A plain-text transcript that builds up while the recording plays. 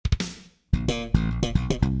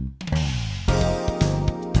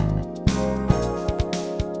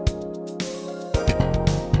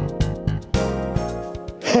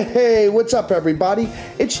Hey, what's up everybody?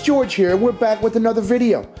 It's George here, and we're back with another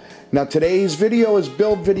video. Now today's video is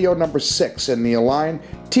build video number 6 in the Align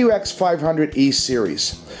Trex 500E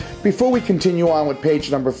series. Before we continue on with page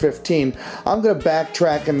number 15, I'm going to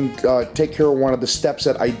backtrack and take care of one of the steps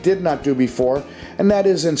that I did not do before, and that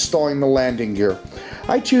is installing the landing gear.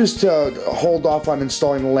 I choose to hold off on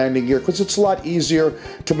installing the landing gear because it's a lot easier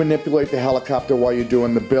to manipulate the helicopter while you're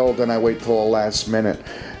doing the build, and I wait till the last minute.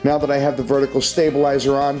 Now that I have the vertical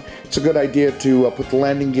stabilizer on, it's a good idea to put the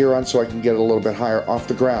landing gear on so I can get it a little bit higher off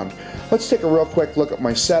the ground. Let's take a real quick look at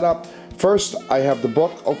my setup. First, I have the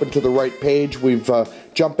book open to the right page. We've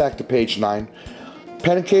jumped back to page 9.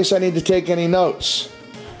 Pen in case I need to take any notes.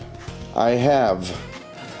 I have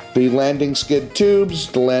the landing skid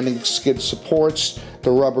tubes, the landing skid supports,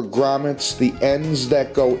 the rubber grommets, the ends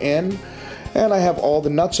that go in, and I have all the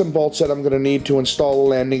nuts and bolts that I'm going to need to install the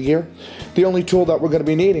landing gear. The only tool that we're going to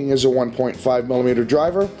be needing is a 1.5mm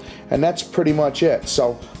driver, and that's pretty much it.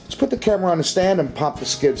 So let's put the camera on the stand and pop the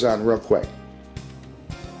skids on real quick.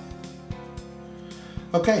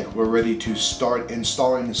 Okay, we're ready to start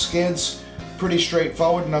installing the skids. Pretty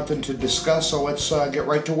straightforward, nothing to discuss, so let's get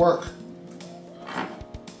right to work.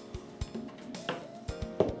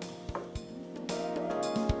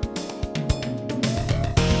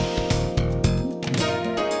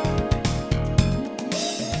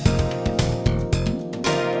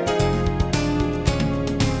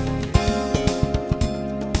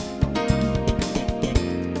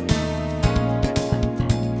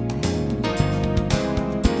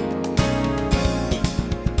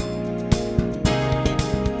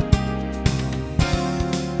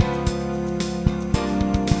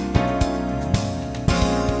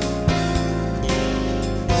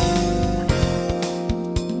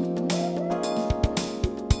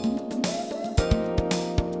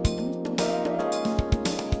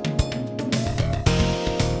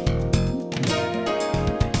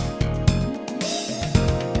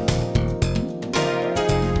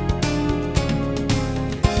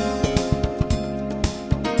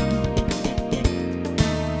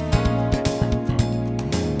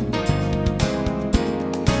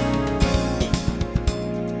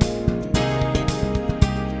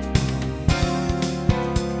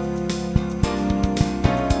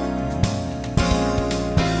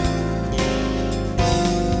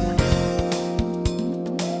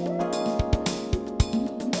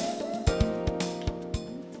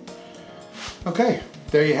 Okay,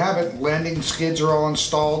 there you have it. Landing skids are all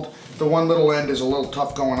installed. The one little end is a little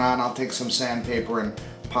tough going on. I'll take some sandpaper and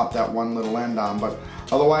pop that one little end on, but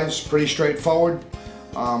otherwise pretty straightforward.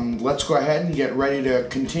 Let's go ahead and get ready to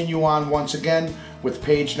continue on once again with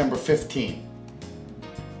page number 15.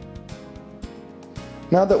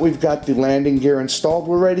 Now that we've got the landing gear installed,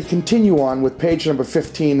 we're ready to continue on with page number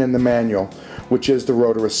 15 in the manual, which is the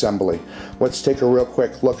rotor assembly. Let's take a real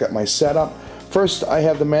quick look at my setup. First, I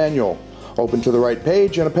have the manual open to the right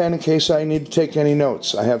page and a pen in case I need to take any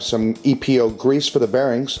notes. I have some EPO grease for the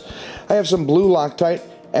bearings. I have some blue Loctite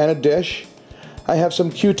and a dish. I have some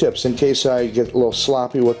Q-tips in case I get a little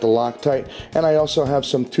sloppy with the Loctite, and I also have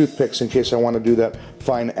some toothpicks in case I want to do that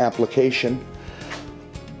fine application.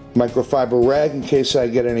 Microfiber rag in case I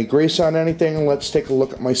get any grease on anything, and let's take a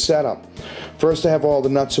look at my setup. First, I have all the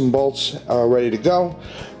nuts and bolts ready to go.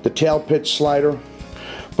 The tail pitch slider.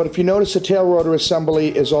 But if you notice, the tail rotor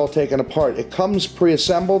assembly is all taken apart. It comes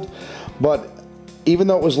pre-assembled, but even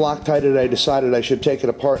though it was Loctited, I decided I should take it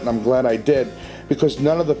apart, and I'm glad I did, because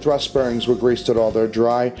none of the thrust bearings were greased at all. They're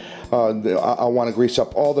dry. I want to grease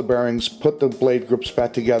up all the bearings, put the blade grips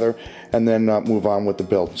back together, and then move on with the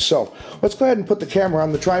build. So let's go ahead and put the camera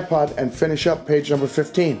on the tripod and finish up page number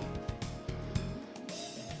 15.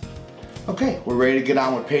 Okay, we're ready to get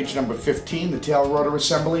on with page number 15, the tail rotor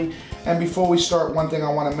assembly. And before we start, one thing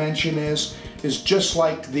I want to mention is just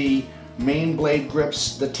like the main blade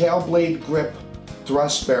grips, the tail blade grip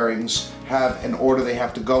thrust bearings have an order they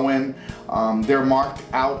have to go in. They're marked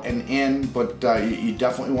out and in, but you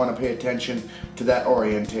definitely want to pay attention to that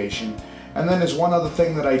orientation. And then there's one other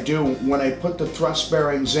thing that I do. When I put the thrust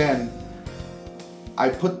bearings in, I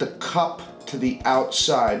put the cup to the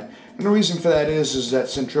outside. And the reason for that is that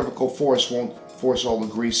centrifugal force won't force all the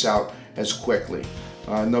grease out as quickly.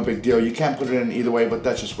 No big deal. You can put it in either way, but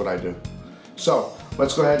that's just what I do. So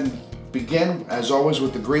let's go ahead and begin, as always,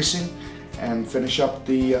 with the greasing and finish up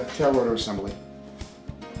the tail rotor assembly.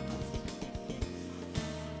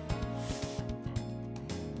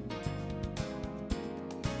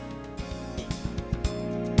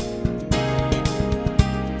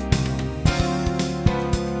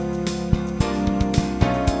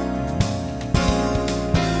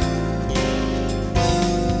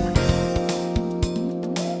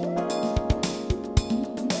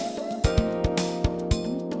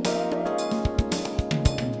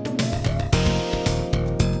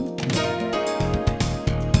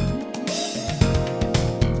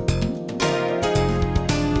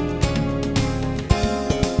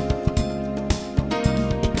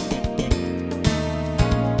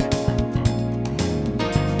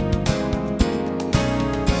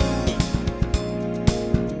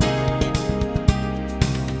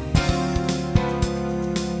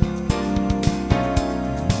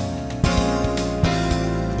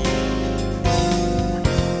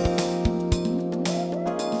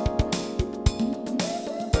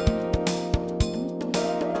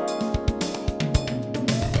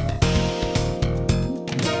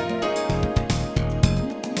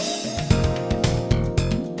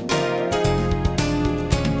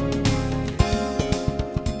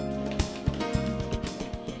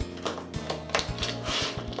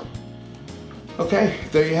 Okay,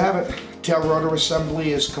 there you have it. Tail rotor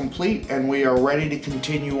assembly is complete and we are ready to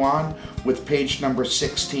continue on with page number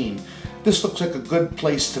 16. This looks like a good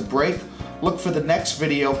place to break. Look for the next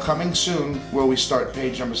video coming soon where we start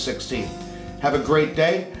page number 16. Have a great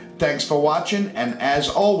day. Thanks for watching, and as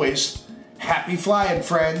always, happy flying,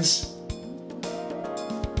 friends.